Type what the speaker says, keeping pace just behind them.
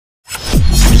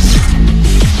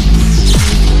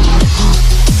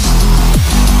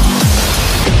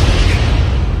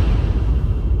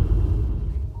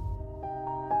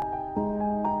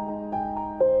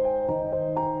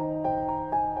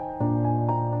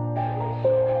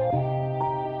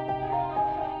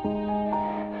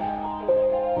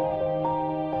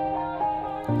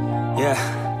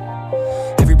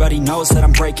Everybody knows that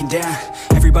I'm breaking down.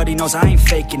 Everybody knows I ain't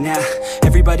faking now.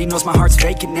 Everybody knows my heart's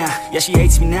vacant now. Yeah, she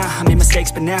hates me now, I made mistakes,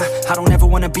 but now I don't ever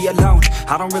wanna be alone.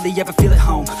 I don't really ever feel at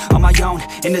home. On my own,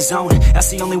 in the zone, that's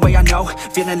the only way I know.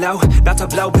 Feeling low, about to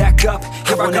blow back up.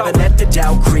 Here I won't ever let the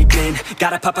doubt creep in.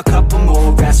 Gotta pop a couple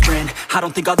more aspirin. I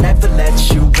don't think I'll ever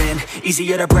let you in.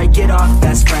 Easier to break it off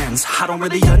best friends. I don't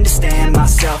really understand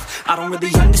myself. I don't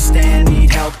really understand,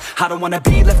 need help. I don't wanna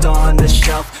be left on the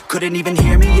shelf. Couldn't even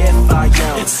hear me if I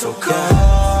yelled. It's so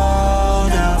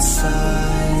cold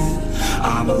outside,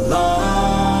 I'm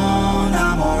alone,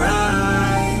 I'm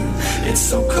alright. It's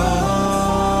so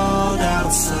cold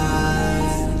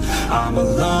outside, I'm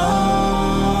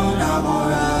alone, I'm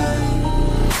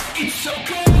alright. It's so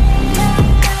cold.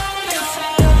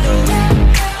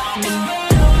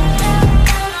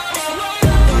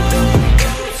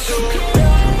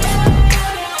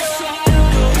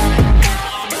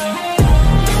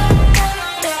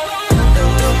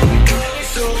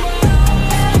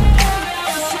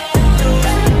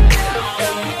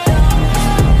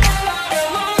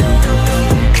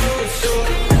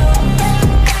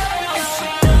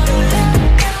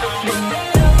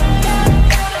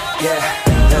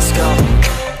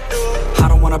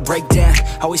 Break down,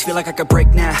 always feel like I could break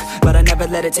now, but I never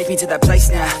let it take me to that place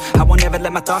now. I won't ever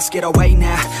let my thoughts get away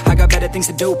now. I got better things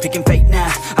to do, picking fate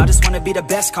now. I just wanna be the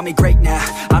best, call me great now.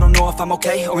 I don't know if I'm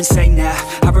okay or insane now.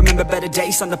 I remember better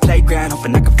days on the playground,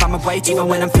 hoping I can find my way even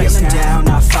when I'm feeling down.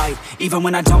 I fight, even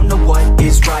when I don't know what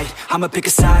is right. I'ma pick a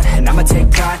side, and I'ma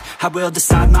take pride. I will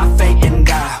decide my fate, and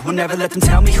I will never let them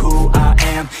tell me who I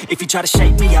am. If you try to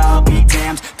shape me, I'll be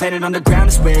damned. Planet on the ground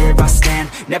is where I stand.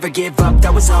 Never give up,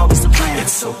 that was always the plan.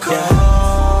 It's so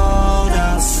cold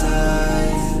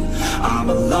outside, I'm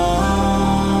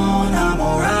alone, I'm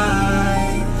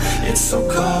alright. It's so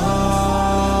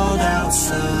cold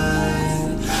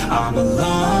outside, I'm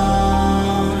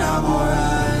alone, I'm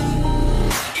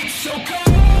alright. It's so cold.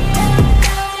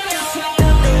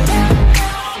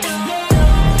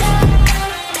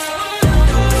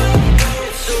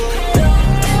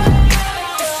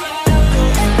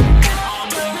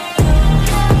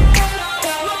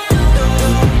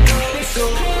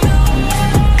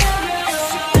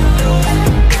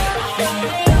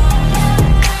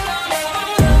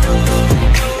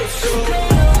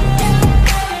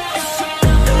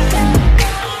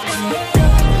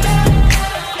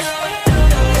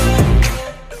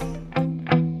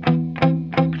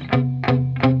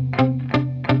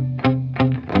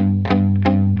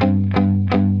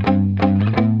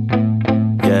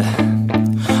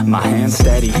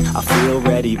 I feel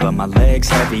ready, but my leg's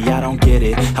heavy, I don't get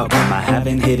it. How come I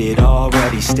haven't hit it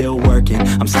already? Still working,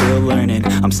 I'm still learning,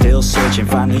 I'm still searching.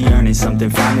 Finally earning something,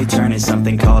 finally turning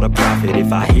something called a profit.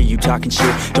 If I hear you talking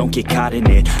shit, don't get caught in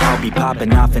it. I'll be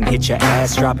popping off and hit your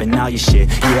ass, dropping all your shit.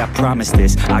 Yeah, I promise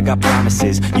this, I got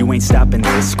promises. You ain't stopping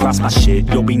this, cross my shit,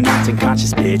 you'll be knocked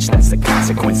unconscious, bitch. That's the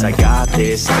consequence, I got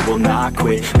this, I will not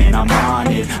quit. Man, I'm on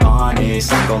it,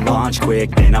 honest. I'm gon' launch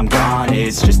quick, then I'm gone.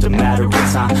 It's just a matter of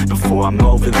time before I'm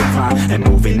over the prime and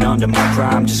moving under my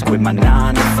prime. Just quit my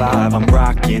 9 to 5, I'm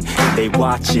rocking, and they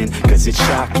watching, cause it's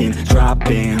shocking.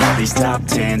 Dropping all these top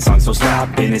 10 songs, so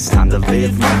stopping. It's time to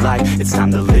live my life, it's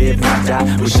time to live, not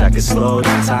die. Wish I could slow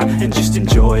down time and just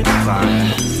enjoy the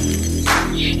climb.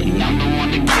 And I'm the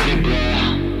one to get it, bro.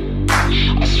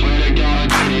 I swear to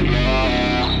God, I get it,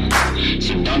 bro.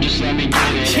 So don't just let me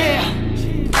get it.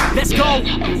 Yeah, let's go.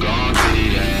 I'm gonna get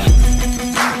it, yeah.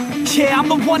 Yeah, I'm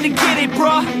the one to get it,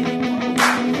 bro.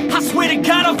 I swear to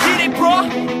God I'll get it, bro.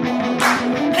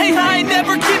 Hey, I ain't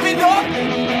never giving up.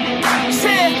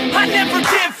 Yeah, I never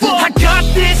give up. I got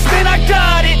this, man, I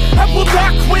got it. I will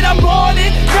not quit, I'm on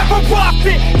it. Never rock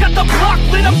it. Got the block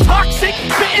lit, I'm toxic.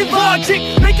 Spitting logic,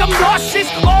 make them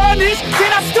nauseous. Honest,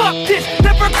 can I stop this?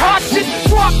 Never cautious,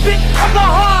 drop it. I'm the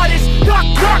hardest. Knock,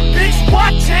 knock, bitch,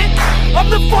 watch it. I'm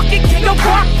the fucking king of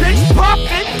rock, bitch.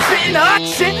 Poppin', spitting hot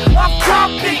shit. I'm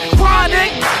dropping,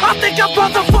 chronic. I think I'm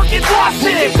motherfucking lost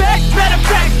it. Back, matter of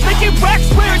fact, making racks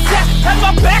where it's at. Have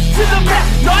my back to the mat,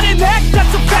 not an act,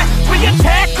 that's a fact. We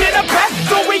attack in a back,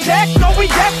 don't react, don't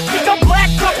react. Think I'm black,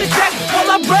 up his ass.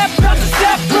 While I rap, bounce a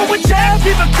step, throw a jab,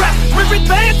 give a crap. We're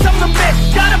advanced, I'm the man.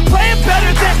 Got a plan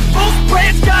better than most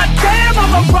brands. Goddamn,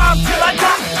 I'ma rhyme till I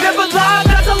die. Never lie,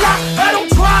 that's a lie. I don't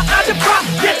try, I defy.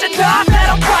 Get to die, that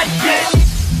I'm right, yeah.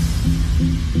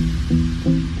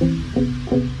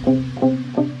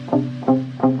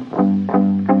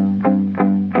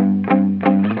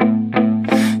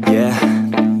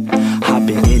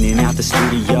 the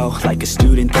studio like a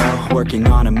student though, working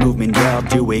on a movement, yeah, I'll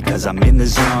do it cause I'm in the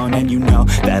zone. And you know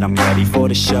that I'm ready for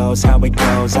the shows. How it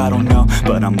goes, I don't know,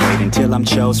 but I'm waiting till I'm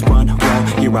chose. Front row,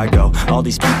 here I go. All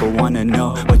these people wanna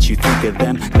know what you think of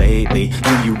them lately.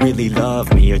 Do you really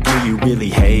love me or do you really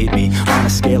hate me? On a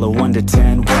scale of 1 to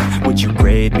 10, what would you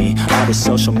grade me? All the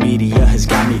social media has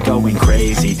got me going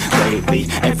crazy lately.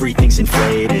 Everything's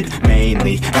inflated,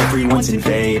 mainly everyone's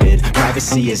invaded.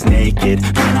 Privacy is naked,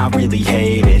 man, I really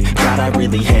hate it. God, I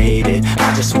really hate it.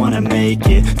 I just wanna make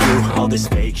it through all this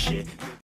fake shit.